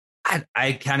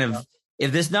 I kind of,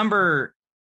 if this number,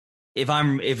 if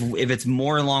it's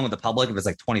more along with the public, if it's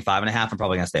like 25.5, I'm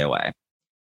probably going to stay away.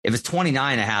 If it's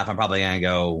 29.5, I'm probably going to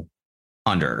go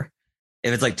under.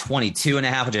 If it's like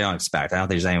 22.5, which I don't expect, I don't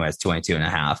think there's any way it's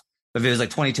 22.5. But if it was like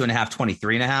 22.5,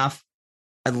 23.5,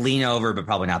 I'd lean over, but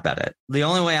probably not bet it. The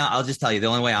only way, I'll just tell you, the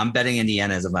only way I'm betting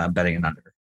Indiana is if I'm betting an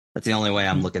under. That's the only way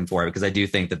I'm looking for it, because I do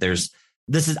think that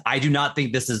I do not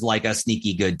think this is like a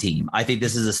sneaky good team. I think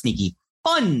this is a sneaky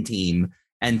fun team,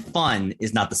 and fun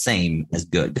is not the same as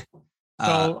good.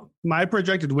 So my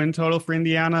projected win total for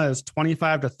Indiana is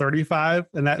 25-35.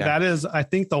 And that is, I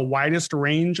think, the widest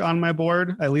range on my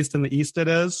board, at least in the East it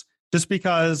is, just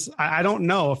because I don't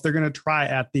know if they're going to try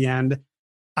at the end.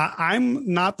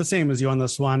 I'm not the same as you on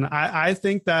this one. I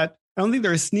think that I don't think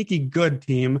they're a sneaky good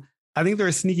team. I think they're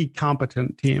a sneaky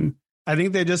competent team. I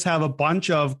think they just have a bunch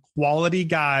of quality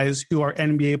guys who are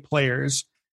NBA players.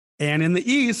 And in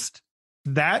the East,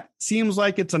 that seems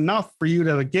like it's enough for you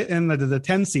to get in the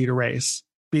 10 seed race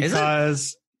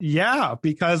because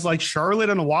like Charlotte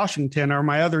and Washington are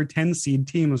my other 10 seed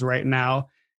teams right now.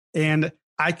 And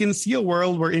I can see a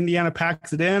world where Indiana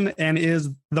packs it in and is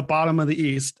the bottom of the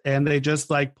East, and they just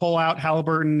like pull out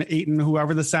Halliburton, Ayton,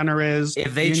 whoever the center is.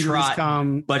 If they try,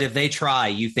 but if they try,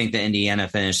 you think that Indiana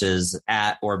finishes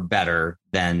at or better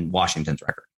than Washington's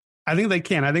record? I think they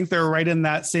can. I think they're right in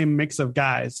that same mix of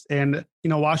guys. And,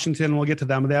 Washington, we'll get to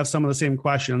them. They have some of the same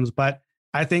questions, but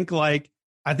I think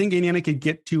Indiana could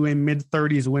get to a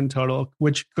mid-30s win total,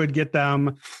 which could get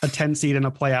them a 10 seed in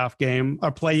a playoff game,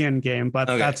 a play-in game, but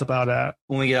that's about it.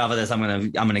 When we get off of this,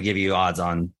 I'm gonna give you odds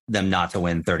on them not to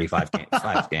win 35 games,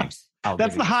 5 games.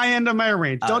 That's the high end of my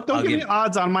range. Don't give me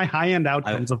odds on my high end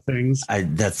outcomes of things. I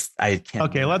can't.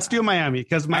 Okay, let's do Miami,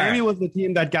 because Miami was the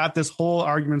team that got this whole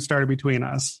argument started between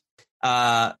us.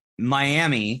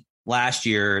 Miami last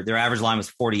year, their average line was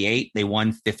 48. They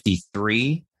won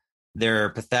 53. Their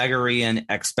Pythagorean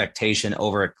expectation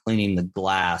over at cleaning the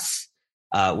glass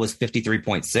was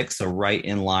 53.6, so right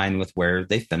in line with where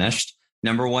they finished.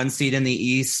 Number 1 seed in the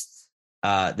East,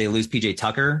 they lose PJ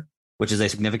Tucker, which is a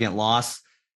significant loss.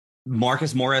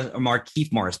 Markieff Morris,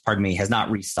 has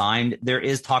not re-signed. There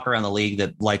is talk around the league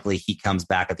that likely he comes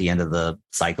back at the end of the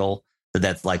cycle.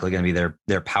 That's likely going to be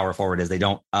their power forward, as they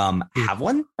don't have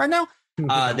one right now.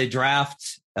 They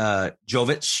draft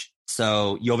Jovic,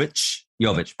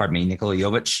 Nikola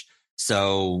Jovic.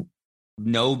 So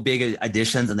no big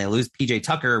additions, and they lose PJ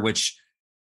Tucker, which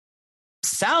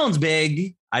sounds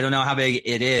big. I don't know how big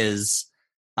it is.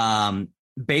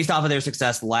 Based off of their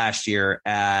success last year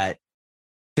at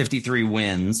 53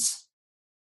 wins,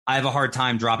 I have a hard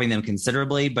time dropping them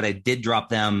considerably, but I did drop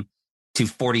them to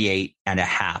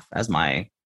 48.5 as my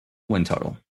win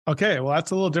total. Okay, well,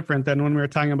 that's a little different than when we were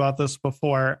talking about this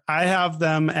before. I have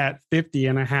them at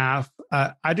 50.5.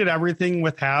 I did everything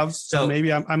with halves, so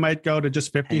maybe I might go to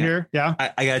just 50 here. Yeah,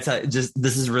 I gotta tell you, this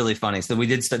is really funny. So we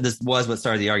did this was what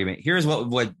started the argument. Here's what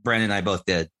Brandon and I both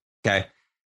did. Okay,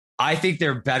 I think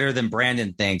they're better than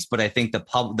Brandon thinks, but I think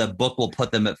the book will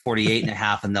put them at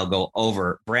 48.5 and they'll go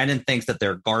over. Brandon thinks that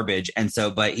they're garbage,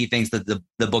 but he thinks that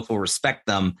the book will respect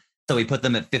them, so we put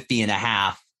them at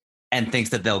 50.5. And thinks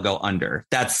that they'll go under.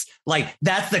 That's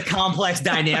the complex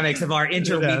dynamics of our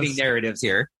interweaving narratives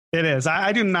here. It is.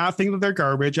 I do not think that they're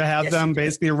garbage. I have them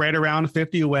basically right around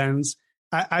 50 wins.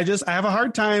 I have a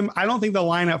hard time. I don't think the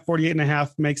line at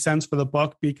 48.5 makes sense for the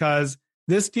book, because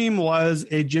this team was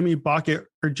a Jimmy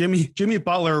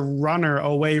Butler runner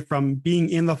away from being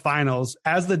in the finals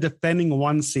as the defending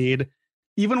 1 seed,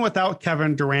 even without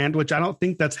Kevin Durant, which I don't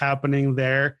think that's happening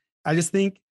there. I just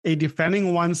think a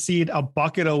defending 1 seed, a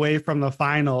bucket away from the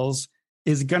finals,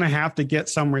 is going to have to get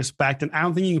some respect. And I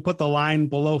don't think you can put the line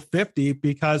below 50,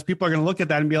 because people are going to look at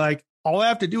that and be like, all I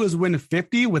have to do is win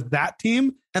 50 with that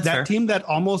team. That's fair. Team that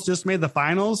almost just made the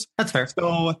finals. That's fair.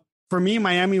 So for me,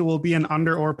 Miami will be an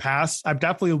under or pass. I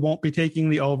definitely won't be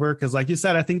taking the over, because like you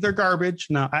said, I think they're garbage.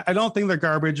 No, I don't think they're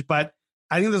garbage, but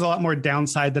I think there's a lot more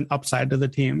downside than upside to the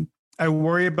team. I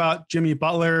worry about Jimmy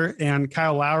Butler and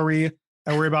Kyle Lowry.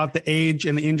 I worry about the age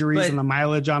and the injuries and the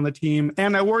mileage on the team.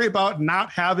 And I worry about not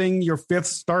having your 5th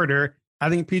starter. I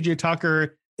think PJ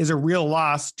Tucker is a real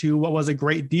loss to what was a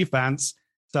great defense.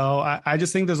 So I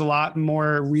just think there's a lot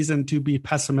more reason to be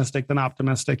pessimistic than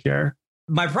optimistic here.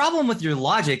 My problem with your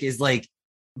logic is,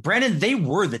 Brandon, they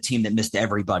were the team that missed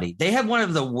everybody. They had one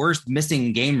of the worst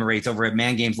missing game rates over at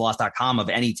mangameslost.com of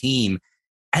any team.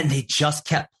 And they just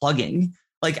kept plugging.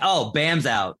 Bam's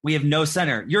out. We have no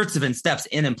center. Yurtseven steps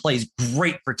in and plays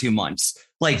great for 2 months.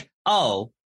 Duncan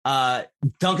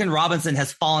Robinson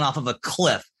has fallen off of a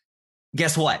cliff.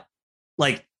 Guess what?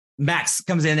 Max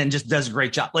comes in and just does a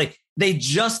great job. They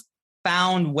just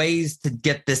found ways to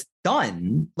get this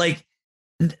done.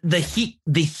 The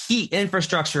heat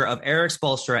infrastructure of Eric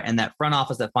Spoelstra and that front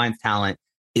office that finds talent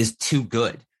is too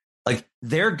good.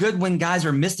 They're good when guys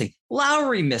are missing.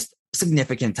 Lowry missed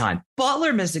significant time.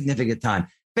 Butler missed significant time.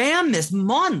 Bam missed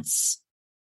months.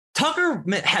 Tucker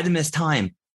had to miss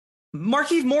time.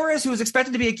 Markieff Morris, who was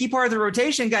expected to be a key part of the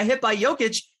rotation, got hit by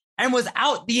Jokic and was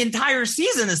out the entire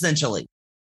season, essentially.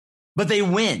 But they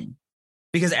win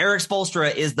because Eric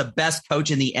Spoelstra is the best coach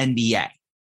in the NBA.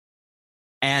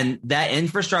 And that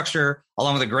infrastructure,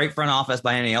 along with a great front office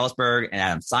by Andy Ellisberg and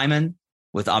Adam Simon,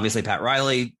 with obviously Pat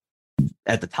Riley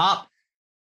at the top,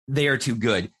 they are too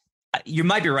good. You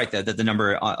might be right, though, that the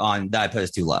number on that I put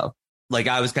is too low. Like,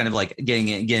 I was kind of like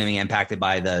getting impacted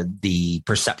by the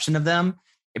perception of them.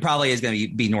 It probably is going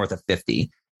to be north of 50.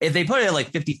 If they put it at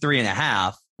like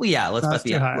 53.5, well, yeah, let's bet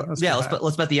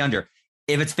the under.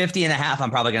 If it's 50.5, I'm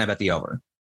probably going to bet the over.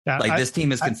 Yeah, this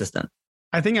team is consistent.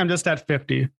 I think I'm just at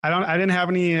 50. I didn't have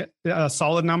any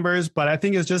solid numbers, but I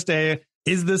think it's just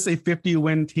is this a 50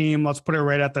 win team? Let's put it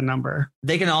right at the number.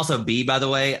 They can also be, by the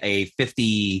way,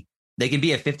 they can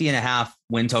be a 50.5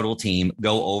 win total team,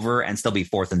 go over and still be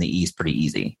fourth in the East pretty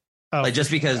easy.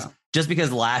 Just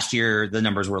because last year the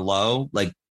numbers were low,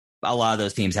 like a lot of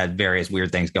those teams had various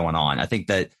weird things going on. I think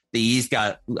that the East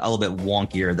got a little bit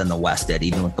wonkier than the West did,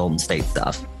 even with Golden State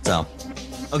stuff. So,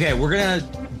 okay, we're going to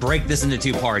break this into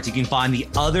two parts. You can find the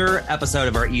other episode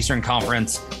of our Eastern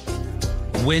Conference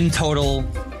win total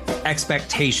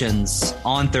expectations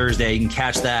on Thursday. You can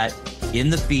catch that in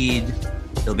the feed.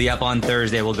 It'll be up on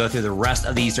Thursday. We'll go through the rest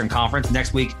of the Eastern Conference.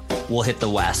 Next week, we'll hit the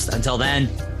West. Until then,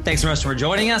 thanks so much for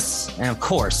joining us. And of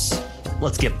course,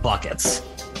 let's get buckets.